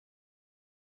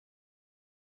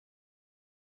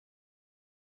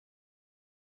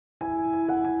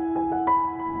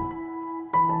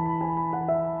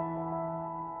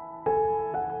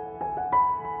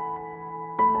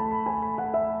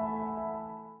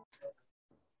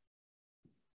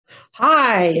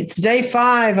Hi, it's day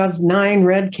 5 of 9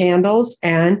 red candles,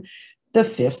 and the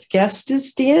 5th guest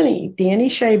is Danny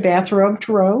Shay, Bathrobe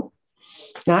Tarot.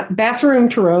 Not bathroom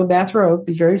tarot, bathrobe.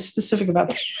 Be very specific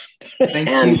about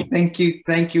that.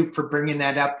 Thank you for bringing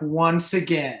that up once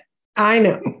again. I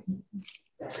know.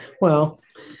 Well,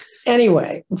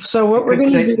 anyway, so what we're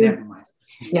going to do,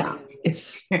 yeah,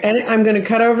 and I'm going to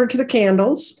cut over to the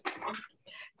candles,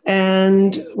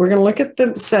 and we're going to look at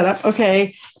the setup.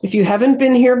 Okay, if you haven't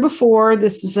been here before,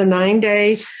 this is a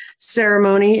 9-day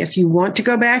ceremony. If you want to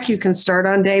go back, you can start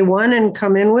on day 1 and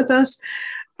come in with us.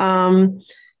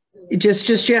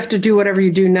 Just you have to do whatever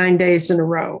you do 9 days in a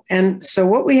row. And so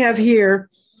what we have here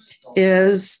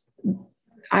is,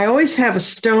 I always have a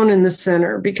stone in the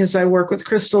center because I work with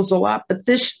crystals a lot. But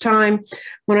this time,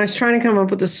 when I was trying to come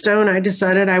up with a stone, I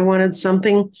decided I wanted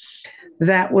something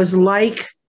that was like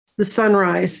the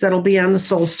sunrise that'll be on the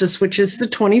solstice, which is the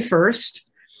 21st.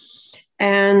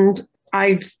 And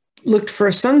I looked for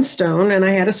a sunstone, and I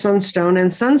had a sunstone,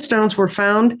 and sunstones were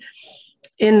found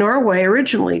in Norway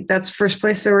originally. That's the first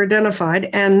place they were identified,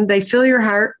 and they fill your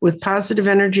heart with positive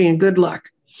energy and good luck.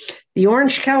 The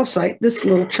orange calcite, this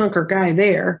little chunker guy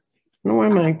there, I don't know why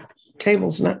my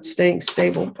table's not staying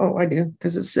stable. Oh, I do,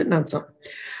 because it's sitting on something.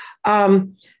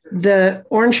 The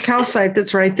orange calcite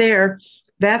that's right there,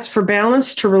 that's for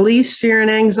balance, to release fear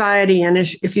and anxiety. And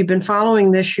if you've been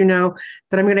following this, you know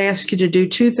that I'm going to ask you to do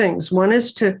 2 things. One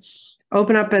is to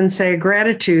open up and say a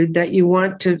gratitude that you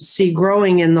want to see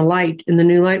growing in the light, in the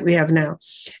new light we have now.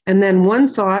 And then one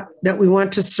thought that we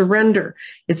want to surrender.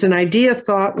 It's an idea,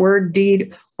 thought, word,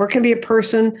 deed, or it can be a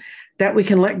person that we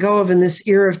can let go of in this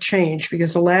era of change,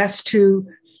 because the last 2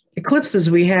 eclipses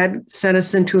we had sent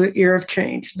us into an era of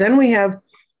change. Then we have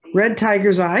red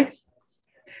tiger's eye,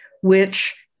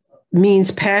 which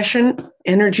means passion,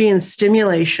 energy, and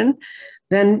stimulation.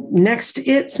 Then next,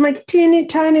 it's my teeny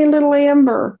tiny little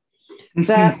amber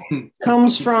that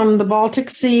comes from the Baltic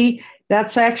Sea.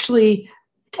 That's actually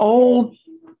old,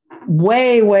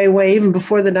 way, even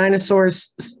before the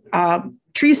dinosaurs,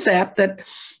 tree sap that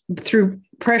through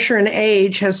pressure and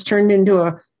age has turned into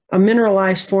a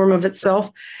mineralized form of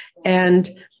itself. And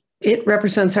it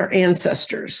represents our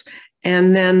ancestors.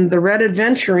 And then the red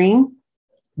adventurine,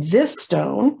 this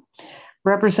stone,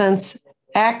 represents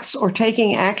acts or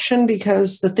taking action,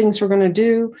 because the things we're going to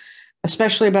do,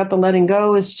 especially about the letting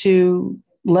go, is to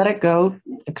let it go,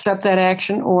 accept that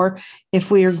action, or if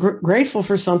we are grateful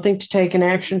for something, to take an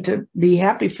action to be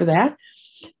happy for that.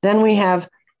 Then we have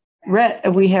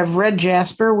red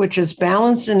jasper, which is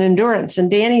balance and endurance.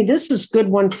 And Danny, this is a good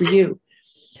one for you.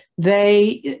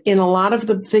 In a lot of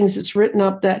the things it's written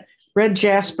up, that red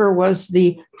jasper was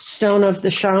the stone of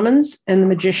the shamans and the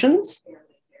magicians.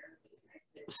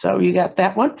 So you got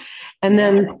that one. And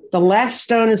then the last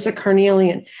stone is the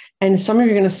carnelian. And some of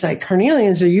you are going to say,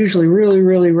 carnelians are usually really,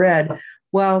 really red.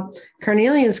 Well,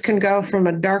 carnelians can go from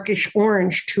a darkish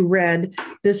orange to red.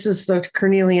 This is the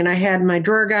carnelian I had in my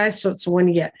drawer, guys, so it's the one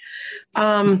you get.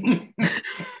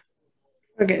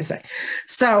 Okay,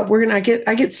 so we're going to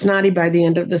I get snotty by the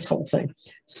end of this whole thing.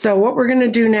 So what we're going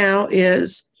to do now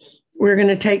is we're going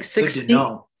to take 60.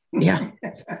 Yeah.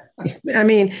 I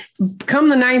mean, come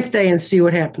the 9th day and see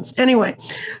what happens. Anyway,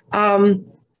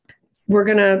 we're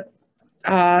going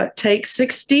to take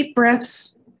 6 deep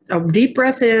breaths, a deep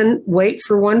breath in, wait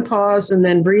for 1 pause, and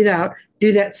then breathe out.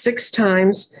 Do that 6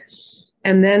 times.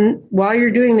 And then while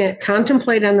you're doing that,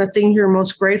 contemplate on the thing you're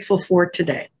most grateful for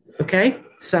today. Okay?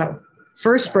 So,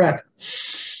 first breath.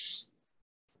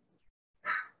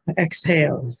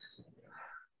 Exhale.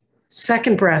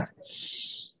 Second breath.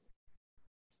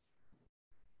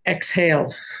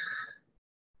 Exhale.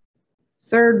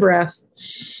 Third breath.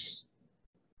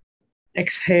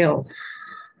 Exhale.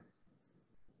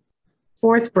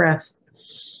 Fourth breath.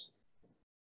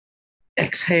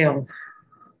 Exhale.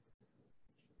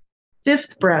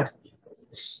 Fifth breath.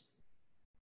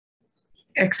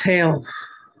 Exhale.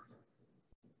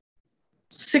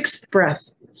 Sixth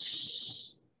breath.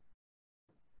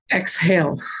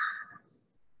 Exhale.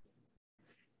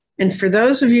 And for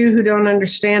those of you who don't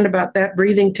understand about that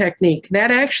breathing technique,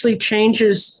 that actually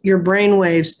changes your brain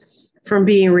waves from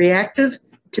being reactive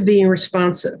to being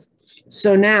responsive.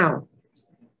 So now,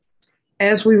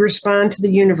 as we respond to the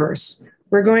universe,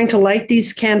 we're going to light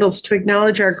these candles to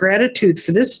acknowledge our gratitude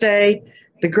for this day,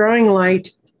 the growing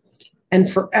light, and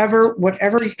forever,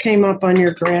 whatever came up on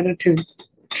your gratitude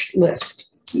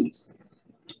list.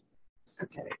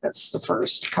 Okay, that's the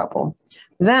first couple.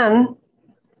 Then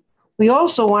we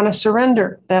also want to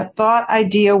surrender that thought,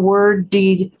 idea, word,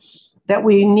 deed that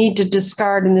we need to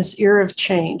discard in this era of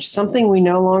change, something we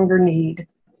no longer need.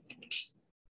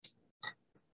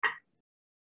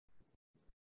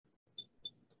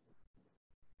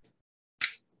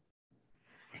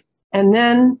 And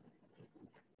then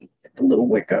the little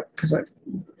wick up, because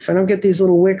if I don't get these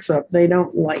little wicks up, they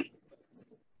don't light.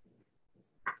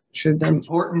 It's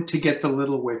important to get the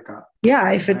little wick up. Yeah,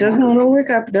 if it doesn't little wick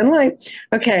up, it doesn't light.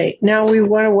 Okay, now we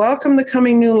want to welcome the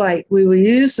coming new light. We will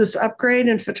use this upgrade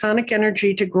in photonic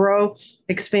energy to grow,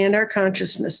 expand our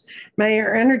consciousness. May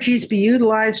our energies be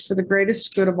utilized for the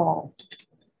greatest good of all.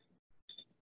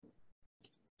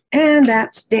 And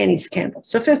that's Danny's candle.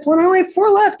 So fifth one, only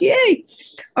 4 left. Yay.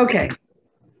 Okay.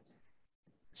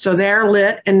 So they're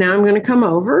lit. And now I'm going to come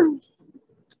over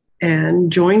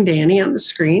and join Danny on the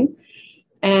screen.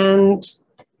 And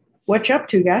what you up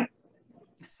to, guy?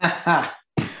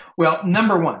 Well,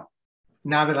 number one,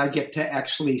 now that I get to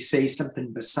actually say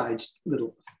something besides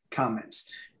little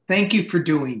comments, thank you for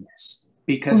doing this,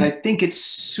 because I think it's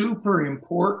super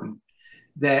important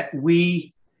that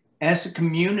we as a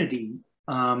community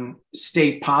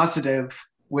stay positive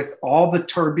with all the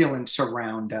turbulence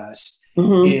around us.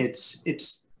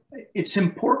 It's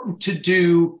important to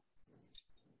do,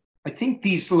 I think,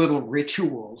 these little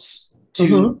rituals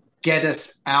to get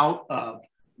us out of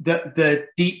the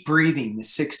deep breathing, the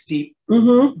 6 deep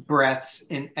breaths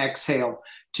and exhale,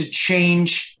 to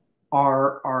change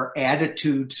our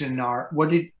attitudes and our, what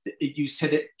did you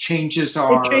said, it changes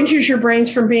our... It changes your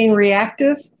brains from being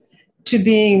reactive to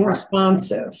being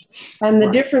responsive. And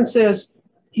the difference is,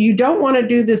 you don't want to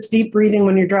do this deep breathing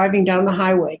when you're driving down the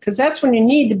highway, because that's when you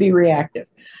need to be reactive.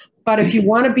 But if you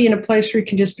want to be in a place where you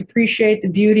can just appreciate the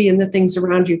beauty and the things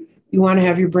around you, you want to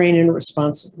have your brain in a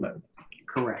responsive mode.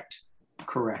 Correct.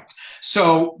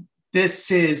 So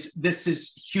this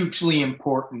is hugely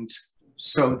important,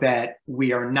 so that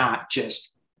we are not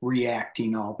just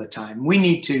reacting all the time. We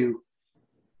need to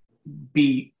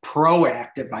be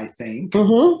proactive, I think.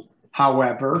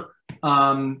 However,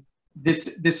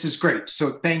 this is great.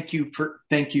 So thank you for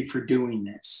doing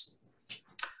this.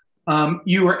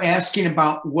 You were asking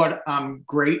about what I'm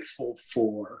grateful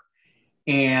for.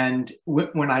 And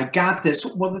when I got this,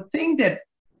 well, the thing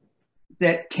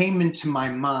that came into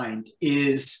my mind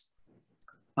is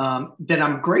that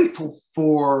I'm grateful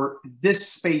for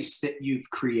this space that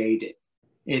you've created.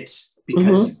 It's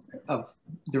because of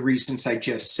the reasons I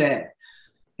just said.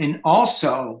 And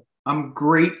also, I'm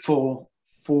grateful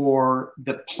for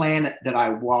the planet that I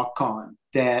walk on,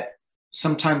 that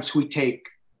sometimes we take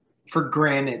for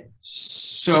granted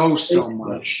so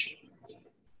much.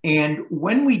 And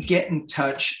when we get in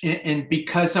touch, and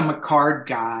because I'm a card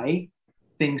guy,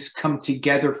 things come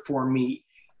together for me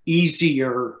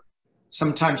easier.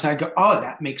 Sometimes I go, oh,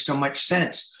 that makes so much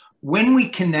sense. When we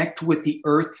connect with the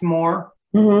earth more,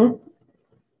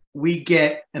 we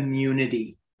get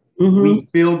immunity. We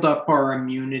build up our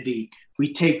immunity.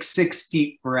 We take 6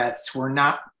 deep breaths. We're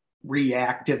not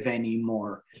reactive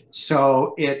anymore.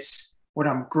 So it's, what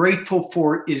I'm grateful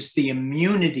for is the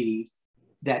immunity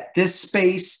that this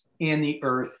space and the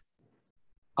earth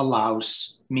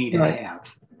allows me to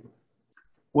have.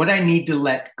 What I need to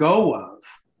let go of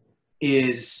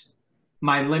is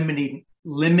my limiting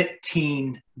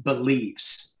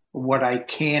beliefs, what I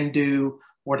can do,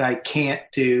 what I can't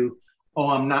do. Oh,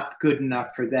 I'm not good enough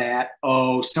for that.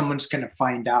 Oh, someone's going to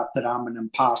find out that I'm an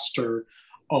imposter.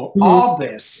 Oh, all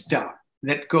this stuff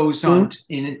that goes on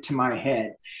into my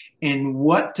head. And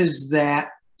what does that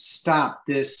stop?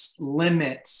 This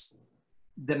limits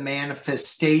the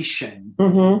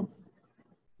manifestation.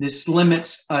 This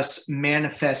limits us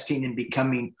manifesting and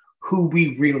becoming who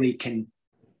we really can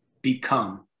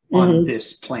become on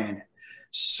this planet.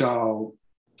 So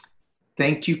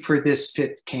thank you for this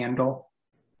 5th candle.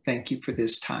 Thank you for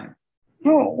this time.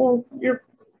 Oh, well,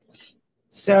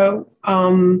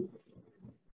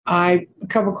 a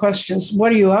couple questions.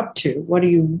 What are you up to? What are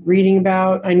you reading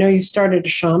about? I know you started a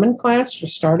shaman class. You're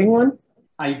starting one?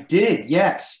 I did,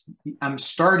 yes. I'm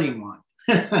starting one.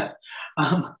 I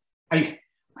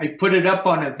put it up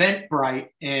on Eventbrite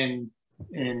and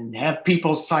have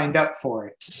people signed up for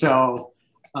it. So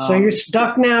you're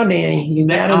stuck now, Danny.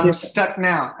 I'm stuck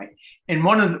now. And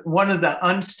one of the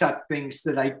unstuck things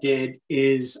that I did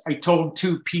is I told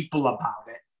 2 people about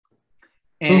it.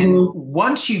 And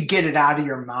once you get it out of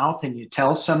your mouth and you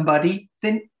tell somebody,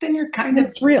 then you're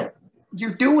it's real.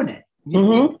 You're doing it.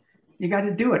 You got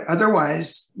to do it.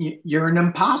 Otherwise, you're an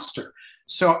imposter.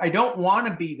 So I don't want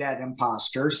to be that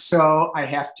imposter. So I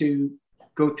have to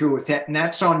go through with that. And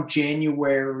that's on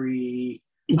January.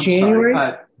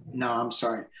 I'm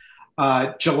sorry.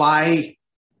 July,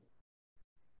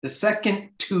 the 2nd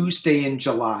Tuesday in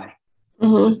July.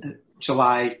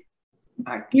 July.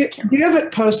 Do you have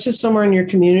it posted somewhere on your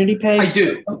community page? I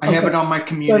do. Okay. I have it on my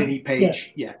community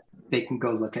page. Yeah, they can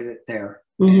go look at it there.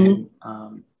 And,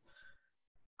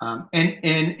 And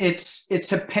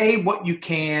it's a pay what you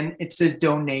can. It's a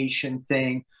donation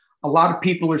thing. A lot of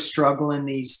people are struggling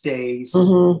these days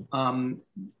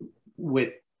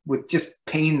with just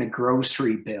paying the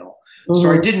grocery bill.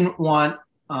 So I didn't want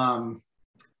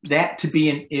that to be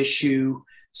an issue.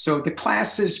 So the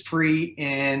class is free,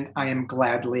 and I am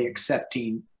gladly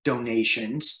accepting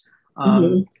donations.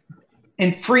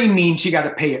 And free means you got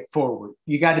to pay it forward.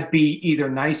 You got to be either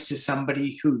nice to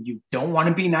somebody who you don't want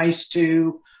to be nice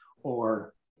to,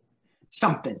 or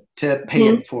something to pay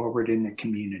it forward in the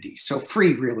community. So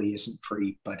free really isn't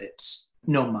free, but it's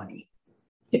no money.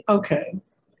 Okay.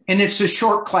 And it's a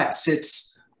short class.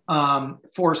 It's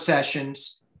 4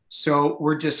 sessions. So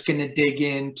we're just going to dig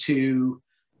into,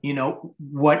 you know,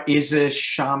 what is a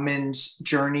shaman's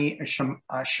journey, a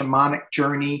shamanic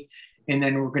journey. And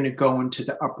then we're going to go into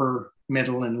the upper,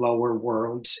 middle, and lower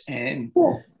worlds and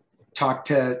talk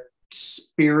to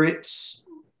spirits,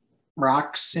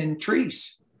 rocks, and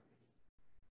trees.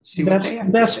 See what they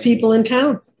have best people in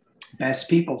town. Best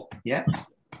people, yeah.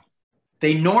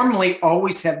 They normally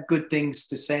always have good things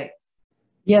to say.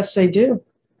 Yes, they do.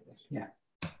 Yeah.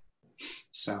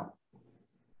 So.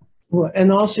 Well,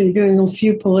 and also you're doing a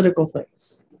few political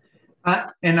things.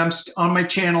 And I'm on my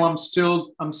channel. I'm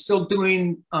still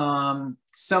doing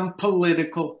some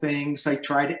political things. I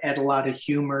try to add a lot of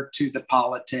humor to the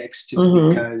politics, just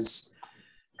because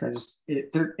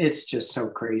it's just so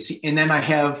crazy. And then I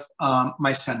have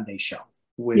my Sunday show,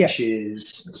 which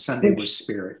is Sunday with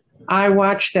Spirit. I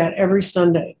watch that every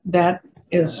Sunday. That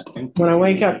is when I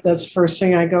wake up. That's the first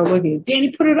thing I go looking at.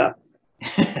 Danny, put it up.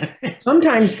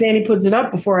 Sometimes Danny puts it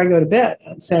up before I go to bed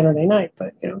on Saturday night,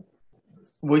 but you know.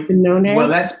 Well,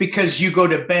 that's because you go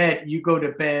to bed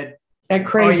at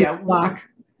crazy o'clock.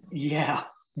 Yeah.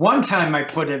 One time I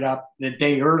put it up the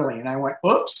day early and I went,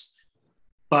 oops,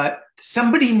 but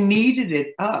somebody needed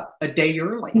it up a day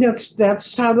early.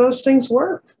 That's how those things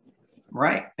work.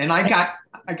 Right. And I got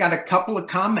a couple of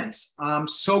comments. I'm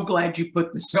so glad you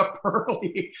put this up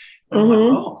early. I'm like,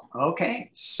 oh, okay.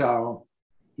 So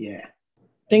yeah.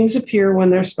 Things appear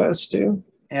when they're supposed to.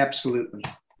 Absolutely.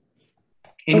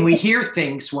 And we hear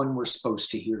things when we're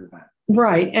supposed to hear them.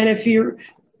 Right. And if you're,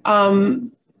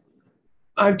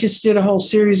 I just did a whole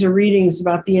series of readings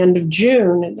about the end of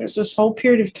June. And there's this whole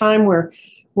period of time where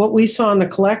what we saw in the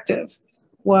collective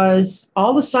was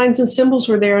all the signs and symbols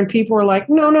were there. And people were like,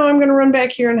 no, I'm going to run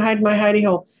back here and hide in my hidey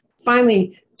hole.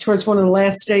 Finally, towards one of the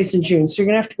last days in June. So you're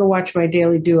going to have to go watch my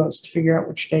daily duos to figure out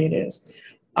which day it is.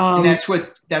 And that's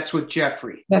with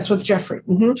Jeffrey. That's with Jeffrey.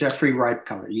 Jeffrey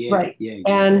Ripecolor. Yeah. Right. Yeah.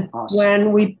 And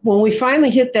awesome. when we finally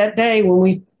hit that day, when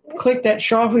we clicked that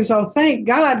show off, we said, oh, thank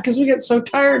God, because we get so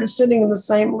tired of sitting in the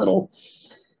same little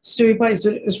stewy place.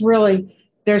 But it's really,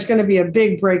 there's going to be a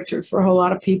big breakthrough for a whole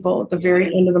lot of people at the very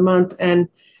end of the month. And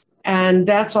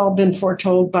that's all been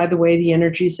foretold by the way the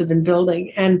energies have been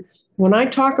building. And when I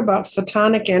talk about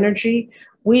photonic energy,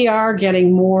 we are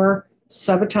getting more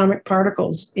subatomic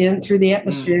particles in through the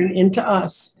atmosphere and into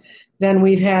us than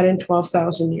we've had in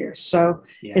 12,000 years. So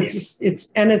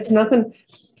it's nothing.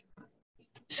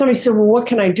 Somebody said, well, what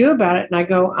can I do about it? And I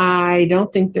go, I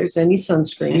don't think there's any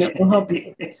sunscreen that will help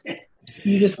you.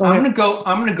 You just go. I'm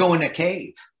going to go in a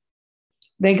cave.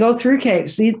 They go through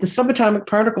caves. The subatomic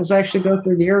particles actually go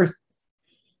through the earth.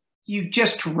 You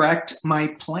just wrecked my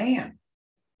plan.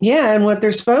 Yeah. And what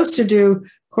they're supposed to do,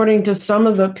 according to some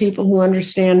of the people who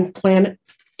understand planet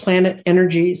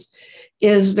energies,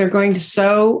 is they're going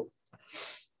to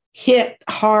hit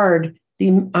hard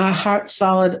the hot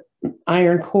solid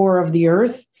iron core of the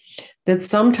earth that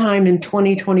sometime in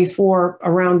 2024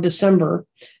 around December,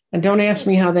 and don't ask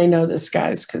me how they know this,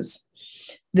 guys, because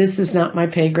this is not my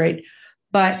pay grade,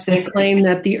 but they claim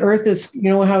that the earth is, you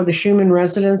know how the Schumann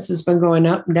resonance has been going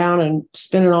up and down and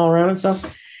spinning all around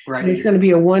itself. Right. There's going to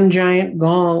be a one giant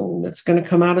gong that's going to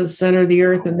come out of the center of the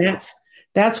earth. And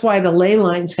that's why the ley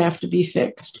lines have to be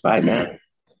fixed by then.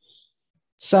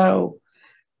 So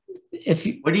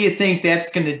what do you think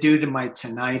that's going to do to my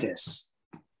tinnitus?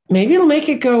 Maybe it'll make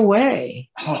it go away.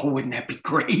 Oh, wouldn't that be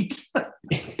great?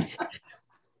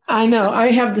 I know. I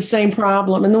have the same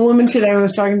problem. And the woman today, I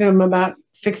was talking to him about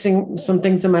fixing some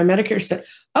things in my Medicare, said,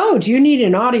 oh, do you need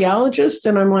an audiologist?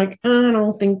 And I'm like, I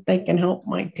don't think they can help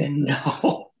my tinnitus.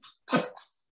 No.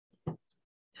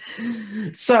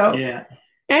 So yeah.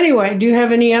 Anyway, do you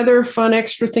have any other fun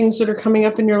extra things that are coming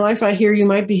up in your life? I hear you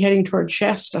might be heading toward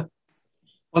Shasta.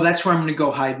 Well, that's where I'm going to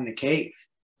go hide in the cave.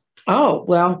 Oh,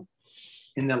 well.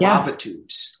 In the lava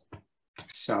tubes.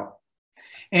 So,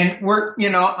 and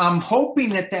I'm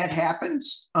hoping that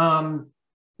happens.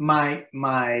 My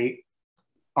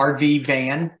RV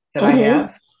van that I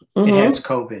have, it has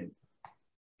COVID.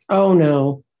 Oh,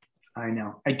 no. I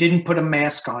know. I didn't put a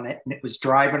mask on it, and it was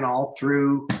driving all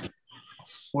through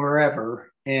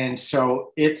wherever, and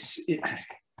so it's in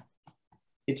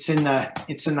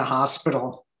the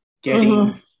hospital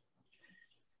getting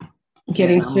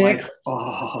fixed. Like,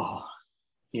 oh,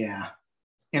 yeah.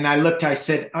 And I looked. I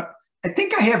said, I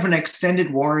think I have an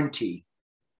extended warranty.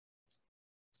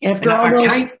 After all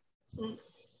those.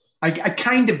 I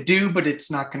kind of do, but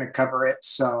it's not going to cover it.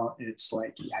 So it's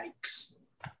like, yikes.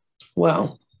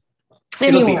 Well,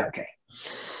 it'll be okay.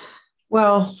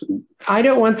 Well, I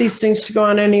don't want these things to go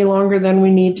on any longer than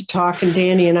we need to talk. And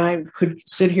Danny and I could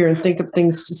sit here and think of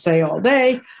things to say all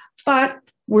day, but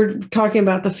we're talking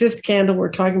about the fifth candle. We're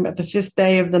talking about the fifth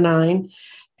day of the 9.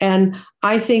 And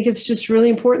I think it's just really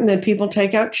important that people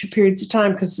take out periods of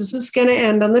time, because this is going to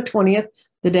end on the 20th,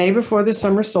 the day before the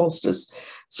summer solstice.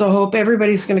 So I hope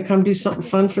everybody's going to come do something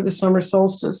fun for the summer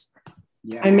solstice.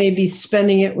 Yeah. I may be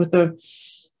spending it with a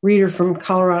reader from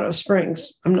Colorado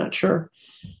Springs. I'm not sure.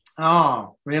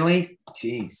 Oh, really?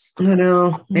 Jeez. I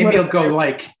know. Maybe you'll go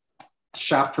like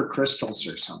shop for crystals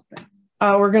or something.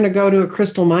 We're going to go to a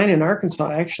crystal mine in Arkansas,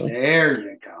 actually. There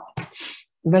you go.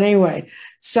 But anyway,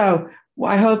 so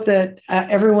I hope that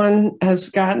everyone has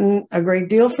gotten a great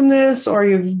deal from this, or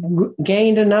you've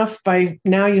gained enough. By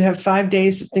now you have 5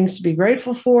 days of things to be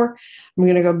grateful for. I'm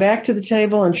going to go back to the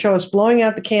table and show us blowing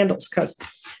out the candles, because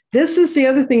this is the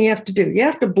other thing you have to do. You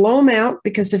have to blow them out,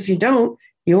 because if you don't,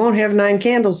 you won't have 9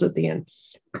 candles at the end.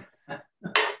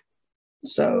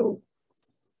 So,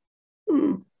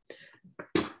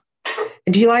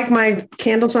 And do you like my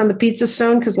candles on the pizza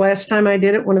stone? Because last time I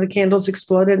did it, one of the candles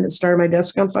exploded and it started my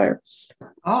desk on fire.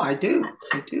 Oh, I do.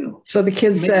 I do. So the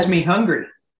kids Makes said, me hungry.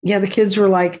 Yeah, the kids were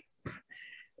like,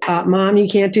 Mom, you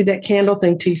can't do that candle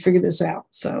thing till you figure this out.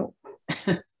 So,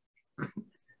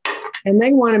 and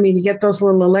they wanted me to get those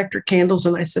little electric candles.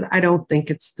 And I said, I don't think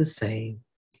it's the same.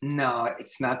 No,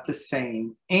 it's not the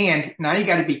same. And now you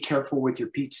got to be careful with your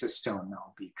pizza stone,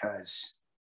 though, because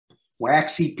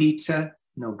waxy pizza,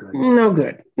 no good. No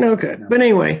good. No good. No. But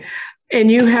anyway, and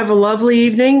you have a lovely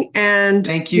evening. And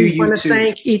thank you. I want to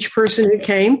thank each person who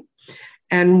came.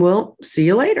 And we'll see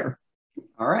you later.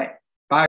 All right.